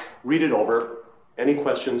time, read it over. Any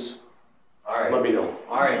questions? All right. Let me know.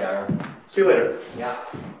 All right, Ira. See you later. Yeah.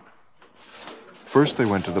 First, they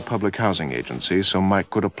went to the public housing agency so Mike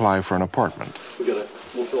could apply for an apartment.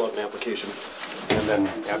 We'll fill out an application, and then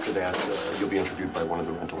after that, you'll be interviewed by one of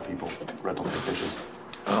the rental technicians.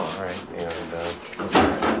 Oh, all right. And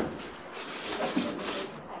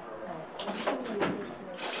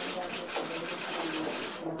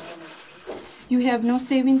You have no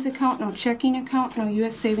savings account, no checking account, no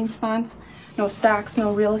U.S. savings bonds, no stocks,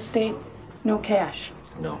 no real estate, no cash.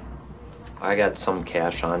 No. I got some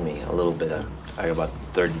cash on me, a little bit of, I got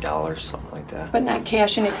about $30, something like that. But not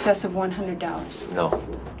cash in excess of $100. No.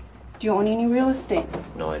 Do you own any real estate?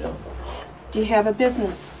 No, I don't. Do you have a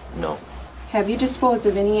business? No. Have you disposed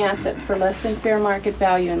of any assets for less than fair market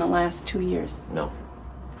value in the last 2 years? No.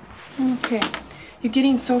 Okay. You're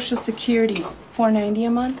getting Social Security, $4.90 a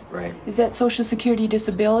month? Right. Is that Social Security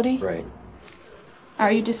disability? Right.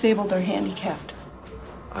 Are you disabled or handicapped?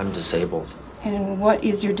 I'm disabled. And what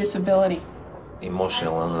is your disability?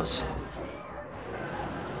 Emotional illness.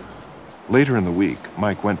 Later in the week,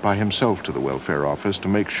 Mike went by himself to the welfare office to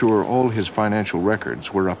make sure all his financial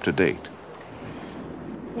records were up to date.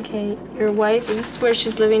 Okay, your wife, is this where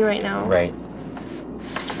she's living right now? Right.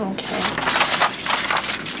 Okay.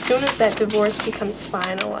 As soon as that divorce becomes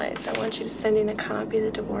finalized, I want you to send in a copy of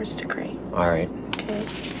the divorce decree. All right. Okay.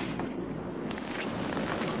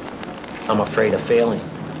 I'm afraid of failing.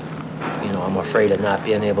 You know, I'm afraid of not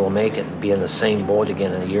being able to make it and be in the same boat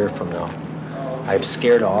again in a year from now. I'm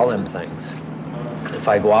scared of all them things. If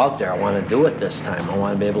I go out there, I want to do it this time. I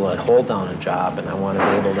want to be able to hold down a job, and I want to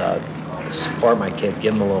be able to support my kid,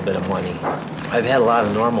 give him a little bit of money. I've had a lot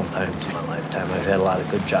of normal times in my lifetime. I've had a lot of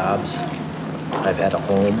good jobs. I've had a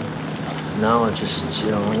home. Now it's just,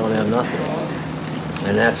 you know, I don't have nothing.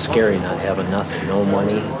 And that's scary, not having nothing. No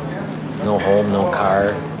money, no home, no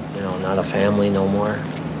car. You you know, not a family no more.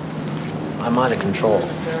 I'm out of control,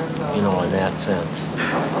 you know, in that sense.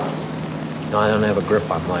 You know, I don't have a grip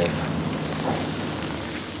on life.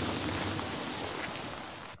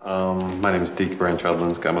 My name is Deke Branch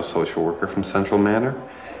Udlinsk. I'm a social worker from Central Manor.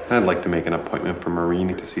 And I'd like to make an appointment for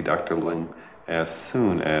Maureen to see Dr. Ling as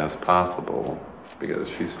soon as possible because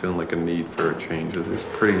she's feeling like a need for a change. It's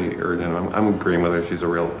pretty urgent. I'm agreeing with her. She's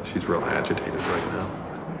real agitated right now.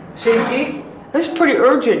 See, Deke, this is pretty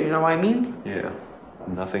urgent, you know what I mean? Yeah,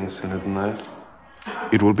 nothing sooner than that.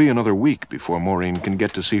 It will be another week before Maureen can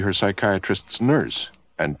get to see her psychiatrist's nurse,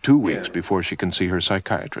 and 2 weeks before she can see her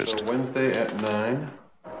psychiatrist. So Wednesday at 9.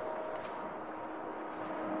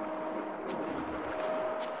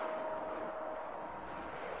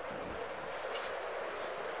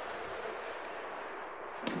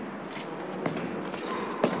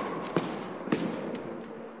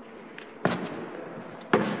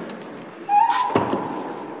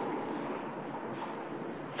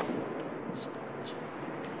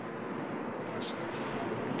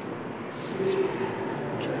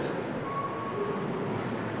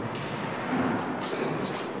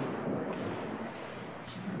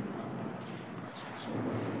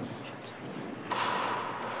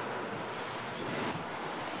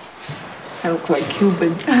 I look like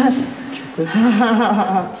Cuban.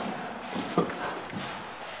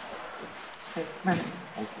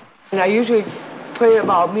 And I usually pray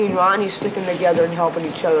about me and Ronnie sticking together and helping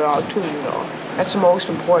each other out too, you know. That's the most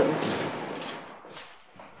important.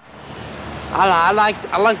 I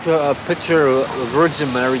like the picture of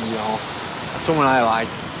Virgin Mary, you know. That's the one I like.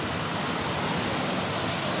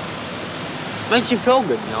 Makes you feel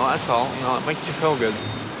good, you know, that's all. You know, it makes you feel good.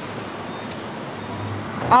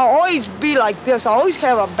 I'll always be like this. I always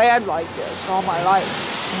have a bad like this all my life.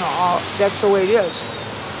 You know, that's the way it is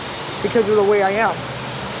because of the way I am.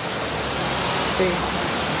 See?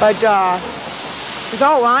 But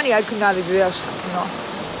without Ronnie, I could not exist. You know,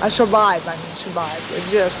 I survived. I mean, survive.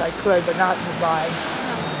 Exist, I could, but not survive.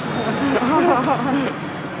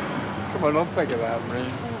 Come on, don't think of that, man.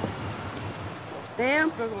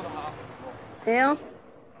 Ma'am? Ma'am?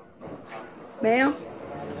 Ma'am?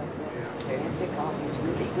 Fancy coffee is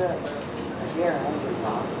really good. Here, that's his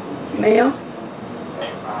boss. Ma'am?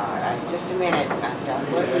 Just a minute. I'm done.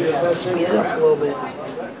 Just gotta speed it up a little bit.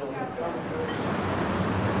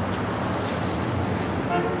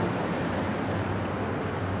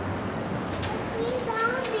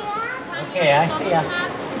 Okay, I see ya.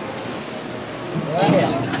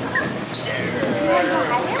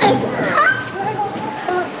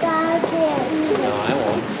 No, I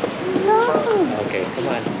won't. No. Okay, come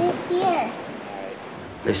on. Here.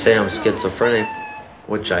 They say I'm schizophrenic,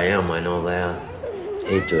 which I am, I know that.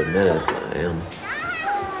 Hate to admit it, but I am.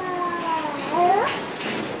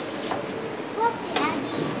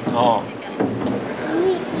 Oh.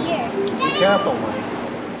 Be careful,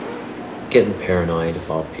 Mike. Getting paranoid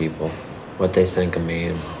about people, what they think of me,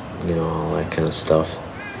 and, you know, all that kind of stuff.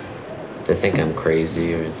 They think I'm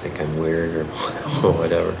crazy or they think I'm weird or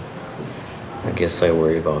whatever. I guess I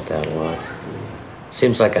worry about that a lot.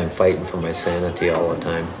 Seems like I'm fighting for my sanity all the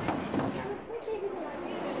time.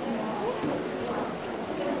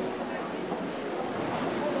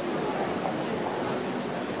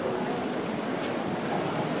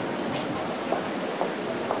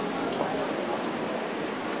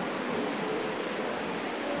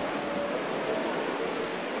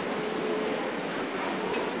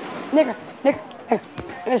 Nigger.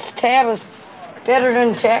 This tab is better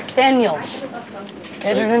than Jack Daniels.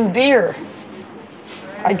 Better than beer.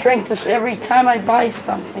 I drink this every time I buy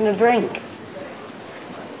something to drink.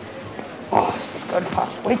 Oh, this is good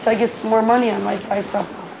pop. Wait till I get some more money, I might buy some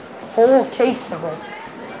whole case of it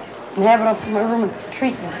and have it up in my room and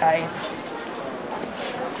treat you guys.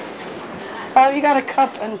 Oh, you got a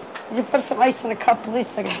cup, and you put some ice in a cup, at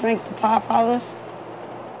least I can drink the pop out of this.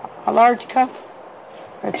 A large cup,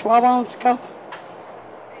 or a 12-ounce cup.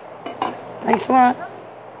 Thanks a lot.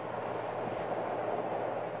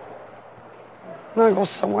 I'm gonna go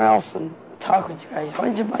somewhere else and talk with you guys. Why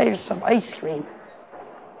did you buy yourself some ice cream?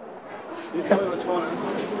 You tell me what's going on.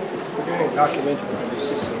 We're doing a documentary on the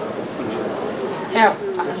system. Yeah,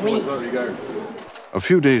 me. A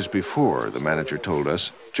few days before, the manager told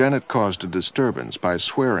us, Janet caused a disturbance by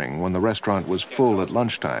swearing when the restaurant was full at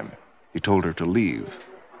lunchtime. He told her to leave.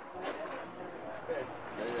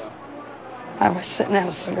 I was sitting and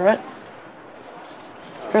have a cigarette.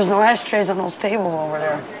 There's no ashtrays on those tables over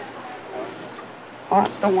there. Oh,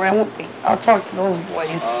 don't worry, I won't be. I'll talk to those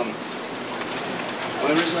boys. Only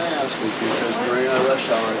reason I ask is because during our rush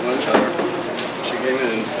hour at lunch hour, she came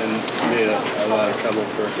in and made a lot of trouble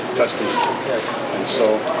for customers. And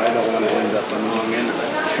so I don't want to end up on the wrong end of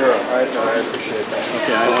it. Sure, I appreciate that.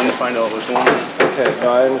 Okay, I wanted to find out what was going on. Okay, no,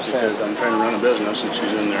 I understand. Because I'm trying to run a business and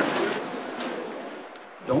she's in there.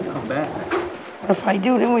 Don't come back. What if I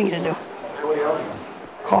do, then what are you gonna do?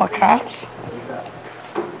 Call cops?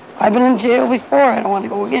 I've been in jail before, I don't want to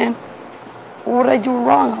go again. What would I do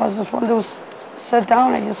wrong? I was just one of those sit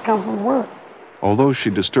down, I just come from work. Although she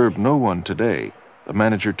disturbed no one today, the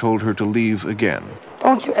manager told her to leave again.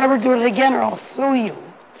 Don't you ever do it again or I'll sue you.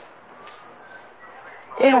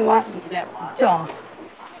 They don't want me that dumb.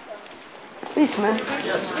 Policeman,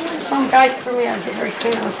 some guy threw me out of Dairy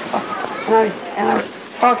King and I was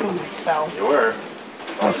talking to myself. You were?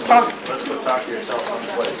 I was talking. Let's go talk to yourself on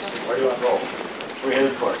the place. Where do you want to go? Where are you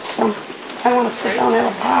headed for? I want to sit down and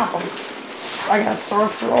have a pop. I got a sore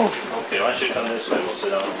throat. Okay, why don't you come this way? We'll sit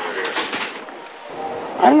down over here.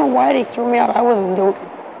 I don't know why they threw me out. I wasn't doing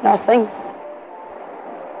nothing.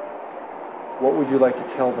 What would you like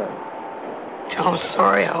to tell them? Tell them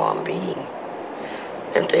sorry how I'm being.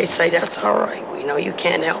 If they say that's all right, we know you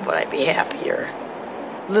can't help it, I'd be happier.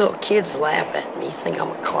 Little kids laugh at me, think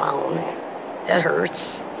I'm a clown. That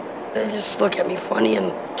hurts. They just look at me funny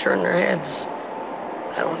and turn their heads.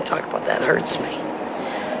 I don't want to talk about that. It hurts me.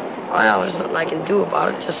 Well, there's nothing I can do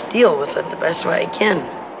about it. Just deal with it the best way I can.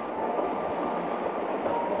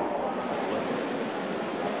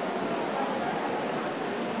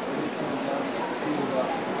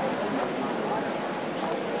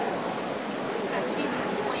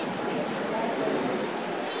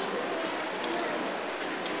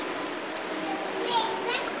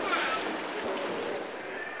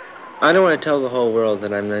 I don't want to tell the whole world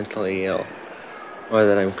that I'm mentally ill or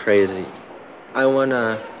that I'm crazy. I want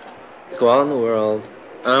to go out in the world.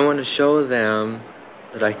 I want to show them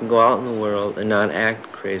that I can go out in the world and not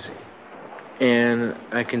act crazy. And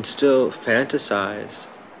I can still fantasize,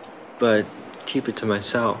 but keep it to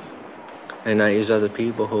myself and not use other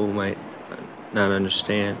people who might not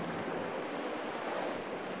understand.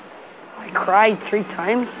 I cried 3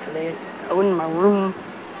 times today out in my room.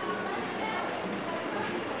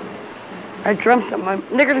 I dreamt that my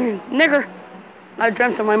nigger. I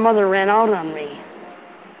dreamt that my mother ran out on me.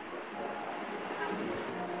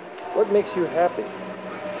 What makes you happy?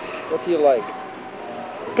 What do you like?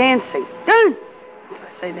 Dancing. As I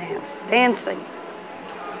say dance. Dancing.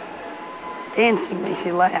 Dancing makes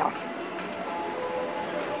you laugh.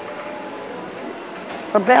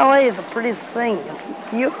 The ballet is the prettiest thing. It's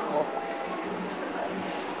beautiful.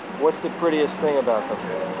 What's the prettiest thing about them?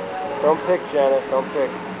 Don't pick, Janet. Don't pick.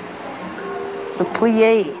 The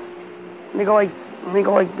plie. They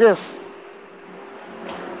go like this.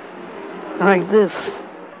 Like this.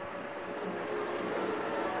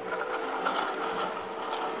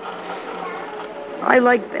 I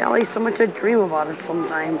like ballet so much I dream about it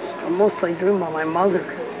sometimes, but mostly I dream about my mother.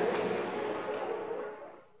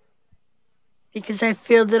 Because I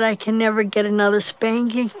feel that I can never get another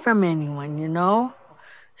spanking from anyone, you know?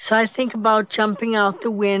 So I think about jumping out the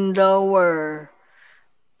window or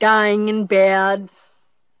dying in bed.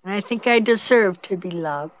 And I think I deserve to be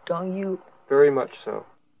loved, don't you? Very much so.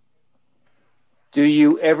 Do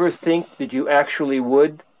you ever think that you actually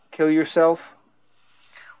would kill yourself?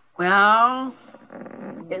 Well,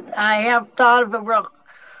 I have thought of it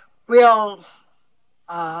real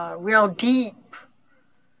deep.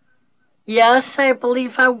 Yes, I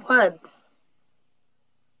believe I would.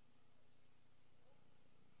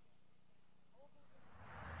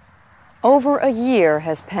 Over a year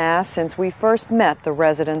has passed since we first met the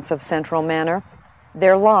residents of Central Manor.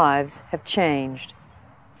 Their lives have changed.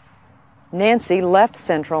 Nancy left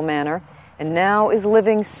Central Manor and now is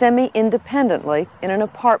living semi-independently in an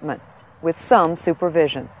apartment with some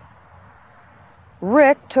supervision.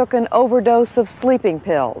 Rick took an overdose of sleeping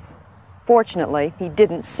pills. Fortunately, he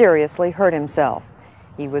didn't seriously hurt himself.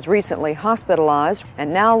 He was recently hospitalized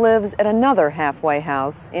and now lives at another halfway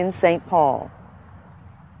house in St. Paul.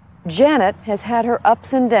 Janet has had her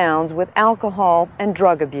ups and downs with alcohol and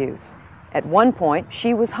drug abuse. At one point,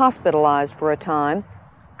 she was hospitalized for a time.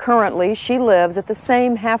 Currently, she lives at the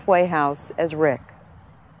same halfway house as Rick.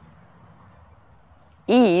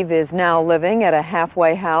 Eve is now living at a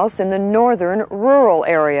halfway house in the northern rural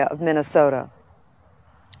area of Minnesota.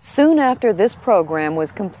 Soon after this program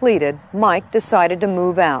was completed, Mike decided to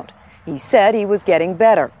move out. He said he was getting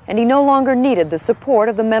better, and he no longer needed the support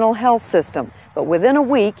of the mental health system. But within a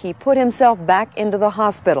week, he put himself back into the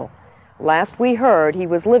hospital. Last we heard, he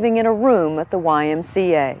was living in a room at the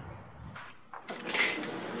YMCA.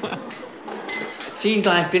 It seems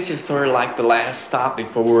like this is sort of like the last stop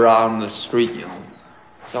before we're out on the street, you know.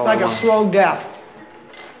 Like a slow death.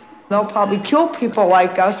 They'll probably kill people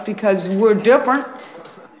like us because we're different.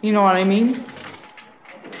 You know what I mean?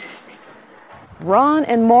 Ron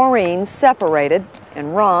and Maureen separated,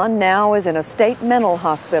 and Ron now is in a state mental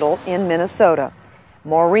hospital in Minnesota.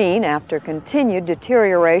 Maureen, after continued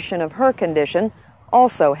deterioration of her condition,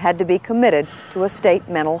 also had to be committed to a state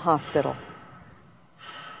mental hospital.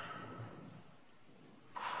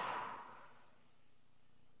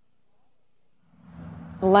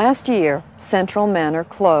 Last year, Central Manor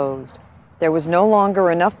closed. There was no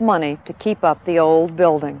longer enough money to keep up the old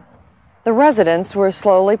building. The residents were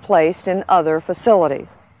slowly placed in other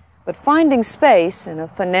facilities, but finding space in a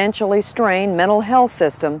financially strained mental health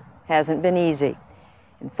system hasn't been easy.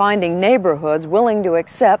 And finding neighborhoods willing to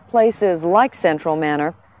accept places like Central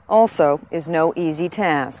Manor also is no easy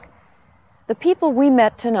task. The people we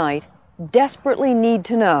met tonight desperately need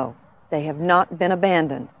to know they have not been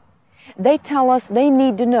abandoned. They tell us they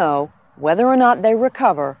need to know whether or not they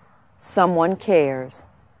recover, someone cares.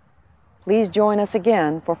 Please join us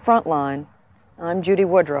again for Frontline. I'm Judy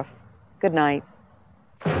Woodruff. Good night.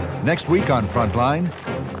 Next week on Frontline,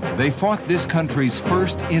 they fought this country's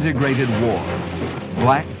first integrated war.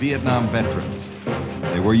 Black Vietnam veterans.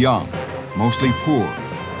 They were young, mostly poor,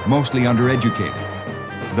 mostly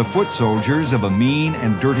undereducated. The foot soldiers of a mean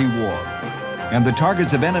and dirty war. And the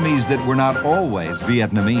targets of enemies that were not always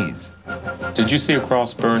Vietnamese. Did you see a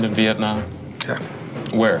cross burned in Vietnam? Yeah.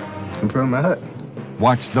 Where? In front of my hut.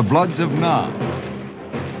 Watch The Bloods of Nam.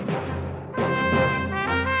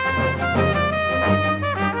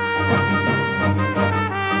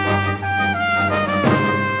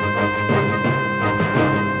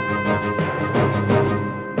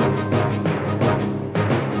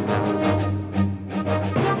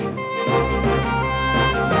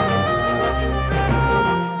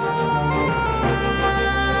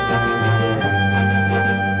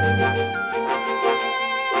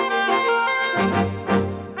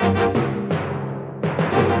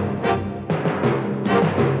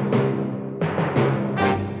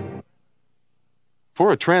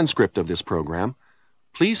 For a transcript of this program,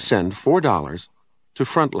 please send $4 to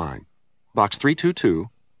Frontline, Box 322,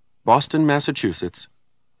 Boston, Massachusetts,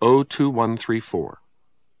 02134.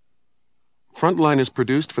 Frontline is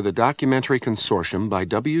produced for the Documentary Consortium by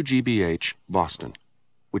WGBH, Boston,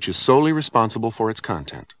 which is solely responsible for its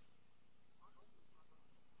content.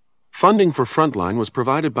 Funding for Frontline was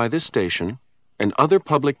provided by this station and other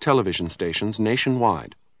public television stations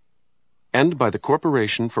nationwide, and by the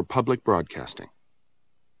Corporation for Public Broadcasting.